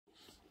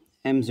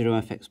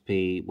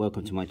M0FXP,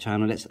 welcome to my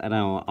channel. Let's add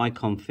our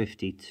Icom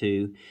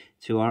 52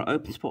 to our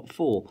Openspot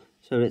 4.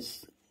 So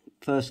let's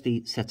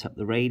firstly set up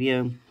the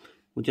radio.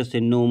 We're just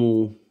in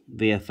normal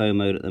VFO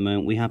mode at the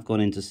moment. We have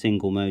gone into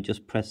single mode.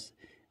 Just press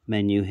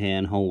menu here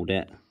and hold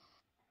it.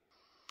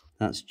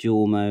 That's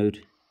dual mode,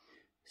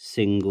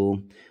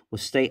 single. We'll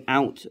stay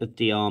out of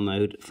DR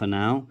mode for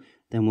now.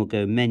 Then we'll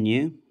go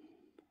menu.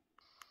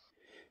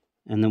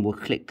 And then we'll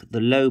click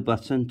the low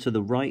button to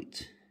the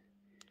right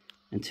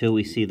until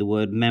we see the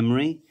word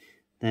memory.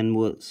 Then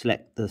we'll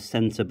select the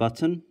center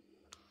button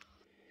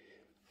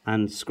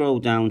and scroll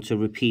down to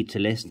repeater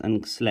list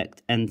and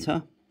select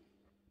enter.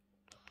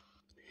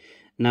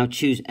 Now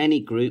choose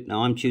any group. Now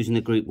I'm choosing the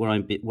group where I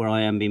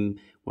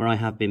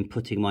have been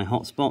putting my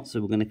hotspot.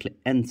 So we're going to click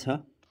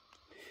enter.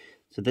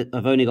 So that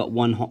I've only got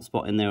one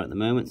hotspot in there at the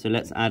moment. So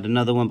let's add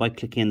another one by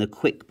clicking the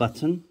quick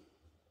button,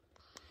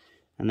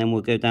 and then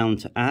we'll go down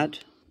to add.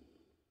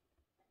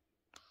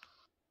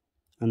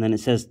 And then it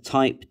says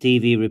type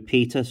DV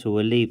repeater, so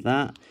we'll leave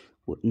that.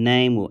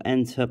 Name, we'll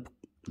enter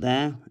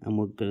there, and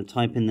we're going to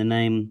type in the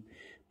name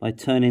by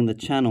turning the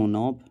channel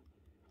knob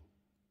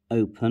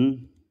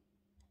open.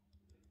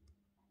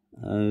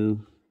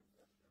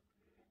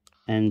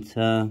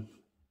 Enter.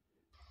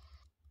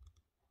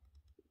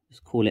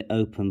 Just call it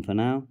open for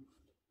now.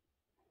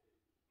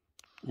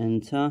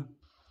 Enter.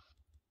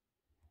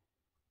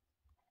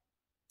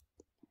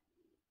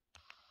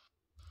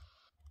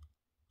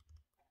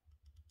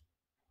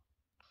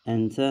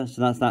 Enter.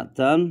 So that's that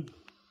done.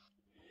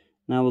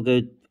 Now we'll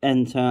go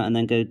enter and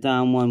then go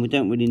down one. We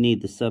don't really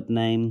need the sub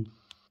name.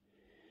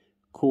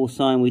 Call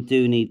sign, we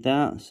do need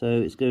that.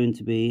 So it's going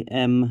to be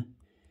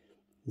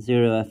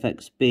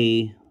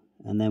M0FXB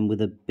and then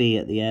with a B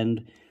at the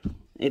end.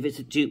 If it's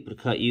a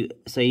duplicate, you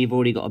say you've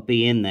already got a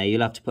B in there,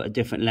 you'll have to put a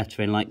different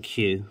letter in like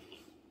Q.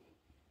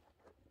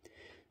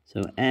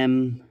 So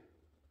M.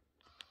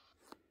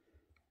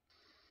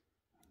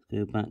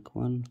 Go back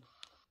one.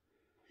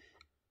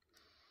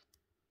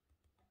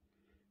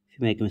 If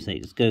you make a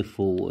mistake, just go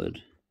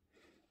forward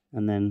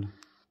and then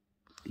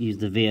use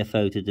the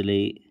VFO to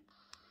delete.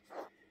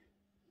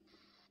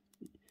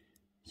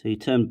 So you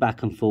turn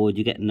back and forward,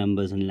 you get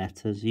numbers and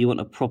letters. You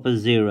want a proper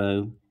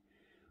 0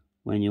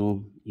 when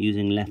you're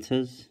using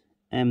letters.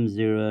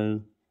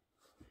 M0.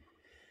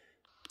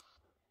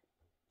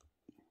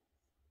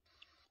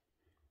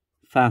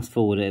 Fast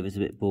forward it if it's a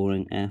bit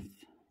boring. F.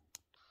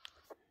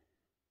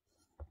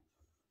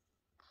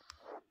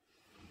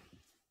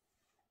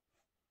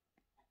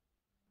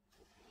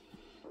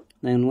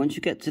 Then once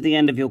you get to the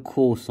end of your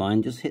call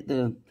sign, just hit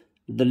the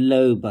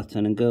low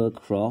button and go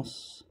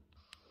across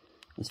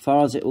as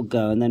far as it will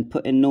go, and then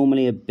put in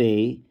normally a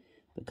B.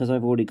 Because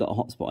I've already got a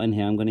hotspot in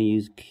here, I'm going to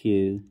use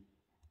Q.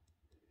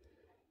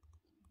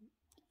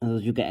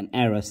 Otherwise you'll get an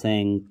error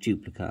saying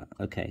duplicate.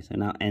 Okay, so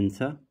now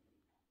enter.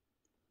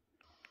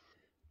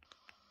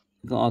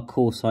 We've got our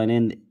call sign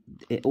in.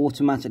 It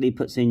automatically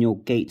puts in your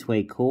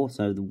gateway call,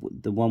 so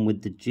the one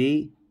with the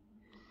G.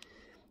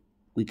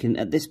 We can,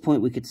 at this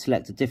point, we could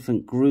select a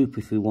different group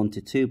if we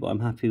wanted to, but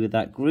I'm happy with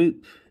that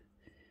group.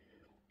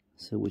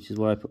 So, which is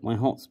where I put my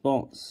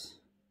hotspots.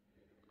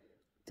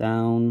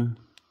 Down.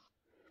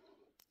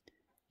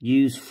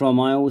 Use from,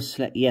 I always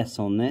select yes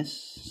on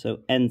this. So,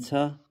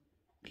 enter.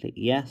 Click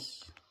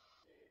yes.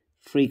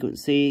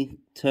 Frequency.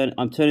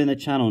 I'm turning the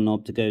channel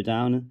knob to go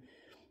down.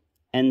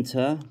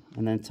 Enter.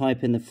 And then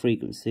type in the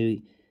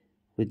frequency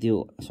with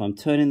your, so I'm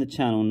turning the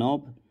channel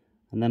knob.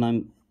 And then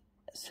I'm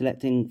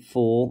selecting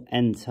 4,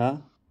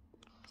 enter.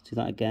 Let's do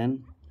that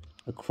again.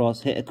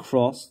 Across, hit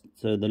across,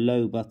 so the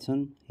low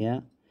button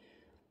here.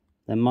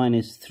 Then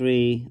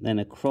 -3, then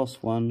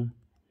across 1,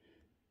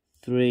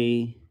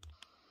 3,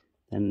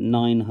 then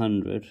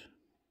 900.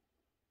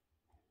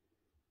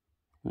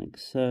 Like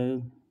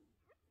so.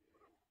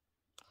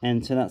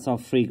 Enter, that's our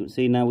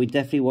frequency. Now we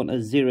definitely want a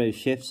 0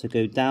 shift, so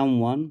go down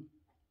 1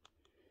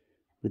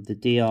 with the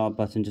DR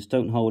button. Just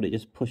don't hold it,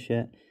 just push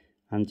it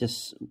and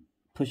just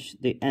push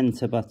the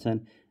enter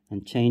button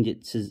and change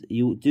it to,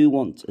 you do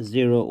want a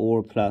 0 or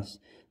a plus,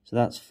 so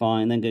that's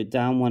fine. Then go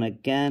down 1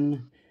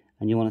 again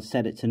and you want to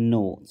set it to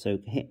 0, so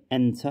hit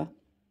enter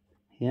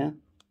here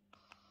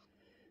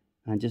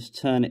and just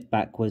turn it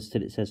backwards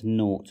till it says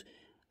 0,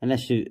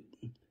 unless you're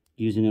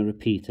using a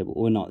repeater, but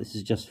we're not. This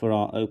is just for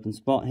our open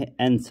spot. Hit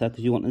enter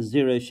because you want a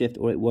 0 shift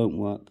or it won't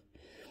work.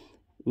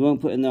 We won't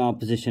put in our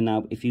position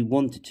now, but if you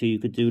wanted to, you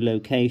could do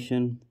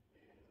location.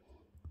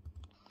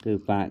 Go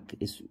back.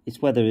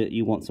 It's whether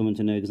you want someone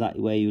to know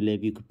exactly where you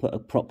live. You could put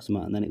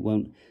approximate and then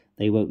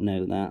they won't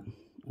know that.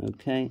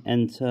 Okay,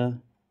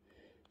 enter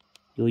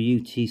your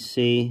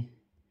UTC.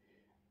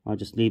 I'll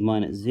just leave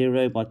mine at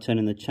 0 by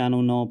turning the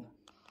channel knob.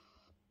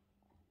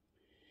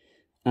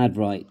 Add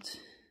right.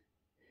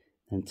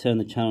 Then turn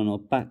the channel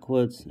knob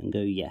backwards and go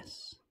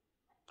yes.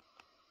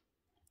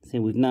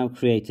 So we've now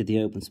created the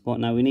open spot.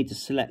 Now we need to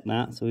select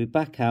that. So we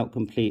back out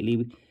completely.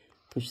 We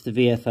push the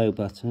VFO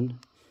button.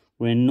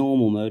 We're in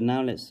normal mode.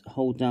 Now let's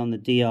hold down the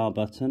DR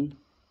button.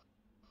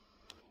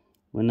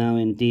 We're now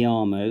in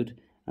DR mode.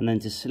 And then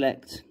to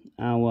select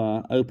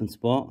our open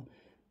spot,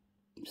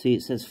 see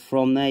it says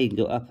from there, you can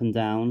go up and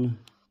down,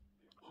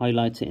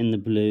 highlight it in the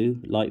blue,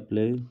 light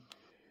blue,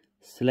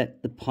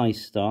 select the pi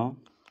star,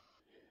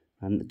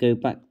 and go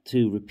back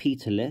to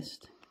repeater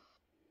list,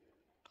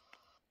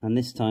 and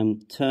this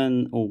time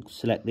turn or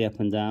select the up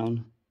and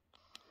down,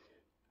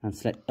 and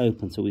select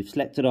open. So we've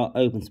selected our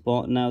open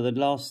spot. Now the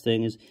last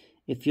thing is,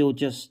 if you're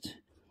just,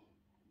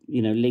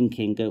 you know,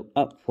 linking, go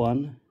up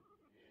one,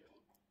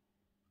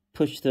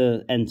 push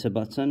the enter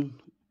button,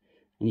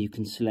 and you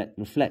can select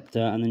reflector,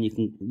 and then you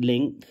can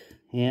link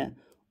here.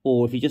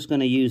 Or if you're just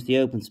going to use the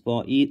open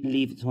spot,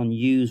 leave it on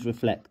use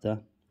reflector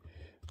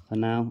for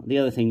now. The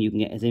other thing you can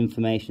get is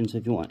information. So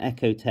if you want an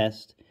echo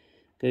test,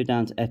 go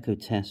down to echo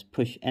test,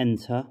 push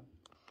enter.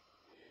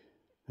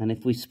 And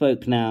if we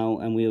spoke now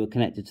and we were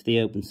connected to the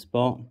open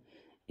spot,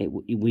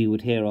 we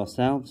would hear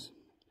ourselves.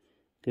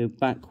 Go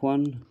back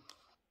one,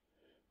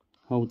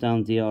 hold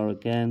down DR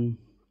again,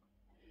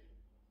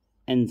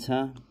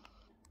 enter.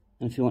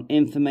 And if you want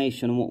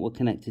information on what we're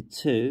connected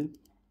to,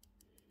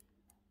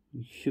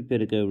 you should be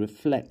able to go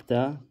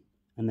reflector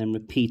and then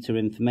repeater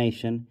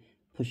information,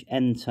 push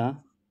enter.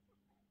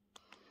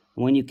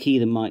 And when you key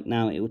the mic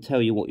now, it will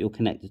tell you what you're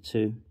connected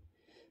to.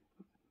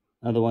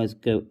 Otherwise,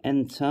 go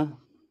enter,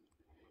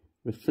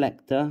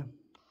 reflector,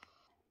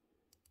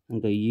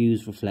 and go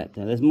use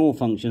reflector. There's more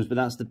functions, but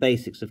that's the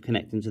basics of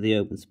connecting to the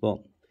open spot.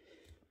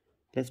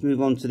 Let's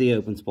move on to the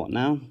open spot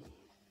now.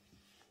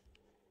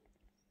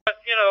 But,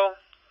 you know,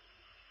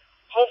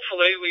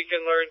 hopefully we can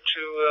learn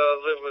to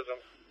live with them.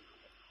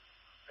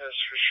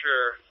 That's for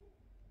sure.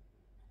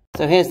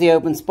 So here's the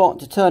open spot.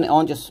 To turn it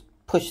on, just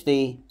push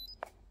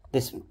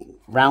this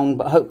round,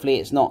 but hopefully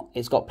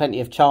it's got plenty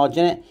of charge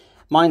in it.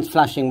 Mine's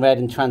flashing red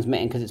and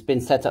transmitting because it's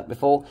been set up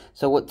before.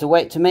 So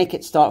to make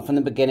it start from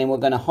the beginning, we're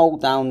going to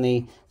hold down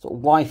the sort of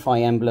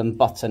Wi-Fi emblem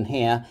button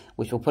here,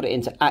 which will put it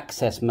into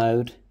access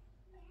mode,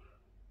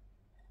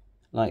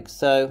 like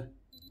so.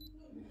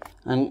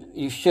 And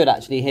you should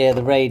actually hear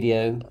the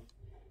radio,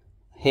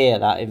 hear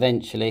that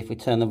eventually if we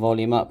turn the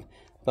volume up.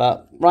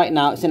 But right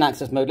now it's in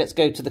access mode. Let's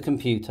go to the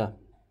computer.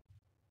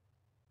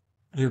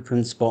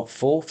 Openspot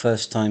 4,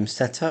 first time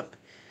setup.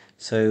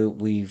 So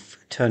we've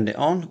turned it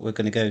on. We're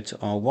going to go to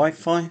our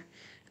Wi-Fi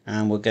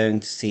and we're going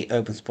to see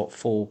Openspot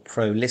 4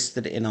 Pro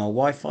listed in our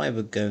Wi-Fi.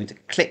 We're going to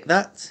click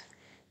that,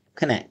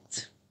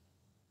 connect.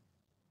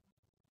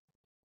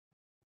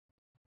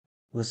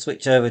 We'll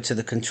switch over to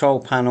the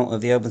control panel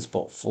of the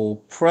Openspot 4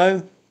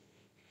 Pro.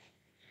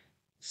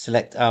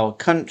 Select our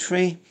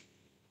country.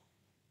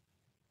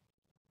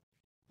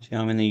 So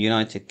I'm in the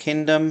United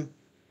Kingdom.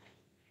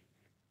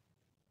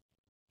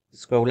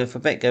 Scroll in for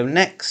a bit, go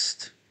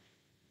next.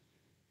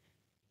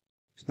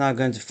 It's now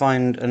going to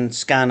find and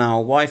scan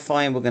our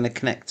Wi-Fi, and we're going to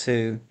connect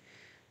to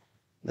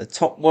the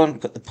top one,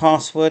 put the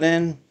password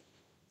in.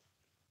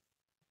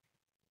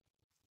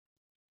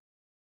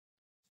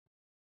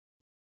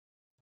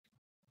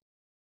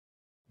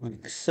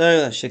 Like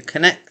so, that should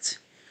connect.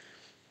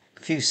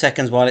 A few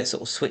seconds while it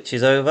sort of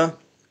switches over.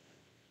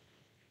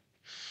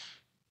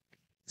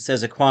 It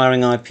says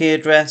acquiring IP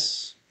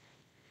address.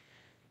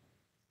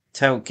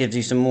 Gives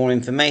you some more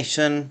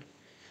information.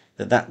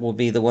 That will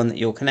be the one that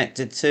you're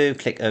connected to.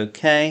 Click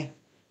OK.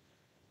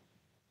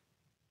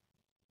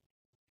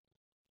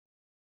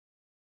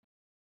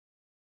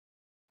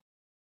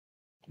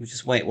 We'll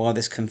just wait while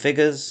this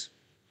configures.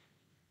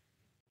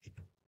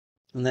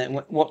 And then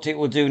what it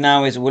will do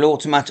now is it will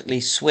automatically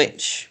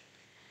switch.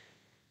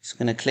 Just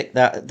going to click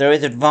that. There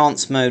is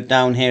advanced mode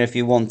down here if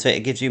you want it. It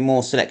gives you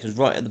more selectors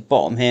right at the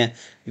bottom here.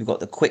 You've got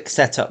the quick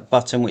setup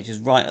button, which is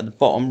right at the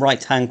bottom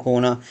right hand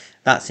corner.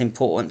 That's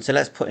important. So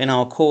let's put in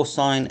our call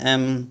sign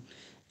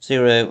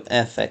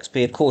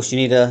M0FXP. Of course you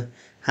need a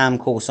ham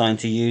call sign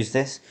to use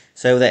this.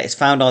 So that it's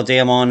found our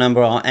DMR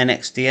number, our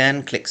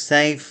NXDN. Click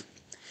save.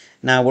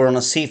 Now we're on a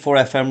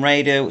C4 FM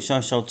radio, which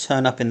I shall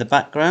turn up in the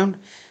background.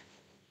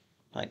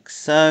 Like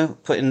so.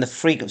 Put in the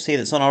frequency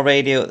that's on our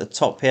radio at the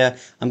top here.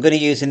 I'm going to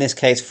use in this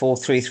case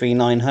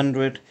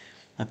 433-900.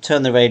 I've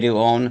turned the radio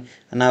on,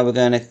 and now we're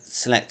going to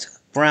select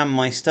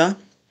Brandmeister.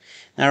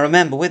 Now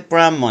remember, with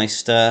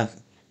Brandmeister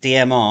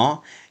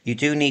DMR, you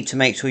do need to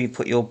make sure you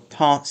put your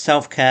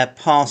self-care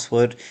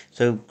password.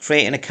 So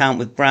create an account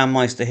with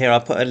Brandmeister here.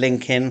 I'll put a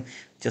link in.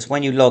 Just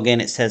when you log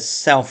in, it says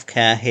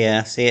self-care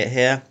here. See it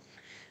here?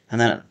 And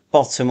then at the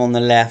bottom on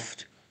the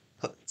left,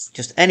 put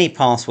just any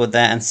password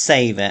there and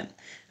save it.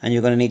 And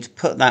you're going to need to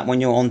put that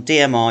when you're on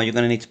DMR, you're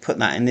going to need to put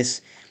that in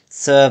this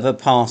server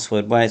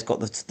password where it's got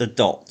the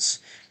dots.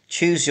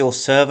 Choose your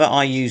server.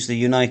 I use the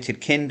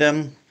United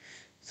Kingdom.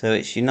 So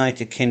it's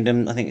United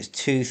Kingdom, I think it's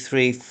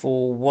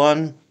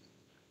 2341.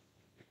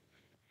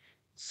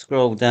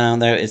 Scroll down,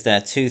 there it is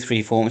there,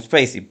 234. It's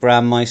basically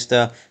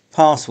Brandmeister.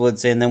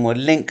 Passwords in, then we'll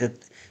link a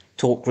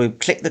talk group.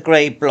 Click the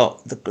grey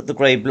block, the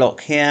grey block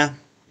here.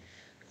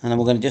 And then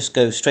we're going to just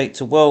go straight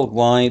to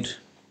worldwide.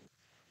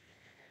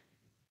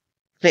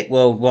 Click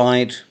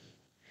worldwide,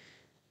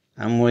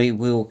 and we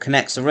will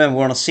connect. So remember,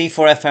 we're on a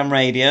C4 FM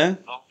radio,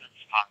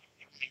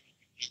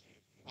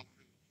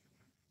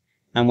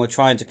 and we're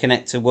trying to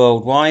connect to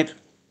worldwide.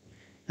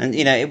 And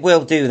you know, it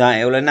will do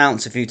that. It will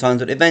announce a few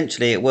times, but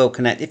eventually it will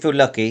connect. If you're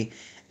lucky,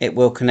 it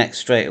will connect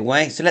straight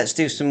away. So let's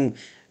do some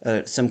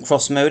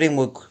cross moding.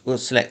 We'll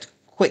select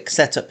quick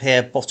setup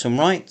here, bottom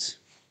right.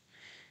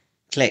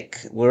 Click.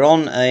 We're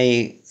on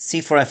a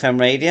C4FM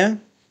radio,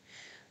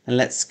 and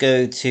let's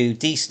go to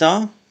D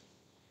star.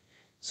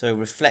 So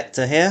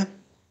reflector here,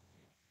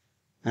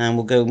 and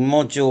we'll go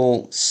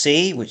module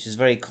C, which is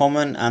very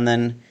common, and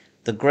then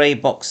the grey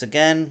box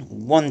again,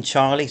 1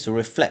 Charlie, so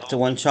reflector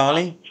 1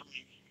 Charlie,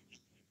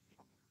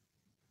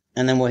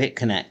 and then we'll hit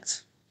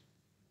connect.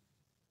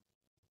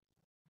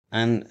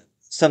 And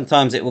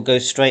sometimes it will go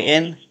straight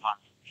in.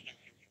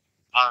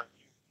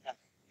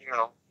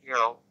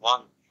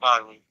 1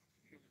 Charlie.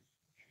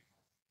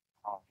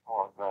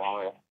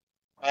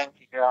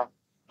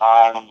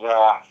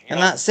 And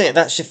that's it.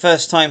 That's your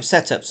first time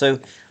setup. So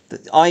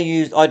I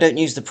don't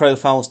use the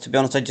profiles, to be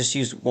honest. I just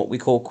use what we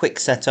call quick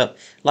setup.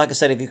 Like I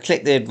said, if you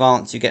click the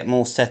advanced, you get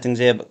more settings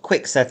here. But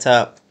quick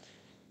setup,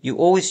 you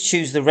always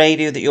choose the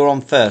radio that you're on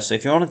first. So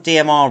if you're on a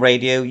DMR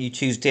radio, you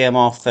choose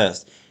DMR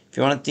first. If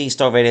you're on a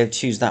D-Star radio,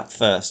 choose that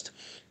first.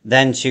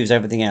 Then choose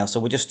everything else.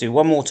 So we'll just do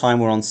one more time.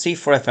 We're on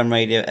C4FM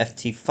radio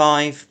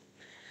FT5.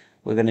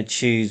 We're going to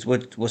choose,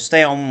 we'll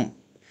stay on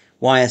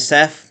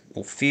YSF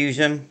or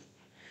Fusion.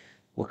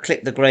 We'll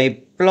click the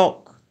grey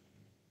block.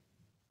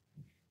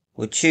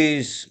 We'll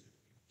choose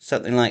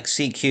something like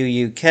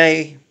CQ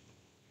UK.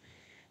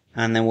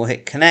 And then we'll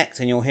hit connect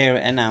and you'll hear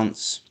it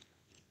announce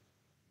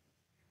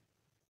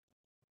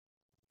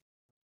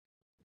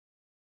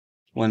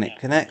when it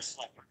connects.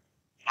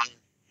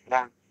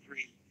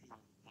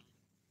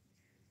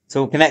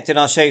 So we'll connect it.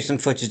 I'll show you some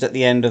footage at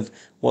the end of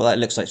what that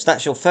looks like. So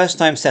that's your first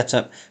time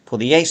setup for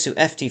the Yaesu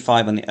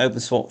FT5 on the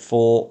Openspot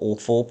 4 or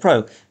 4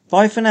 Pro.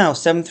 Bye for now,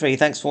 7-3.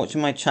 Thanks for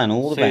watching my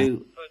channel. All the best.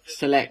 So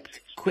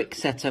select quick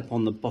setup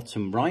on the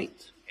bottom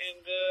right.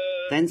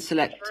 Then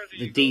select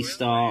the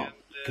D-Star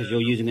because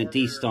you're using a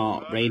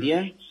D-Star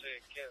radio.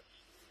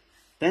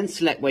 Then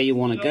select where you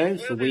want to go.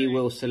 So we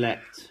will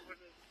select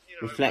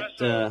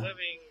reflector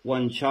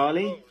 1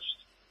 Charlie.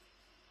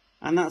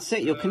 And that's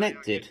it, you're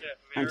connected.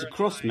 And to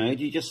cross mode,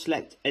 you just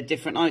select a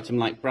different item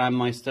like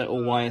Brandmeister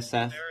or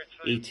YSF,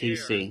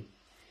 etc.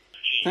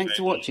 Thanks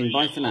for watching,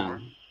 bye for now. Echo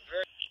 6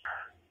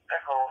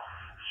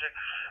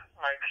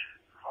 Mike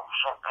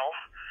Foxtrot Golf.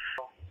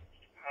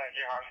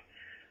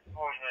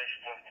 Always nice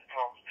to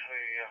talk to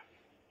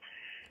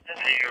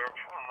into Europe,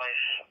 and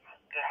nice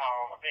to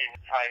have in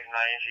 590.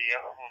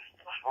 I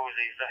suppose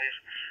these days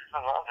I'm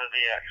not into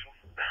the action.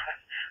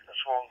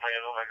 That's one thing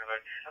I don't like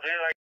about it. I do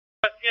like,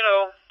 but you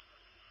know,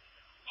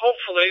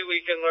 hopefully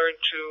we can learn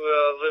to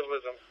live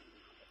with them.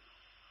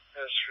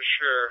 That's for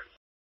sure.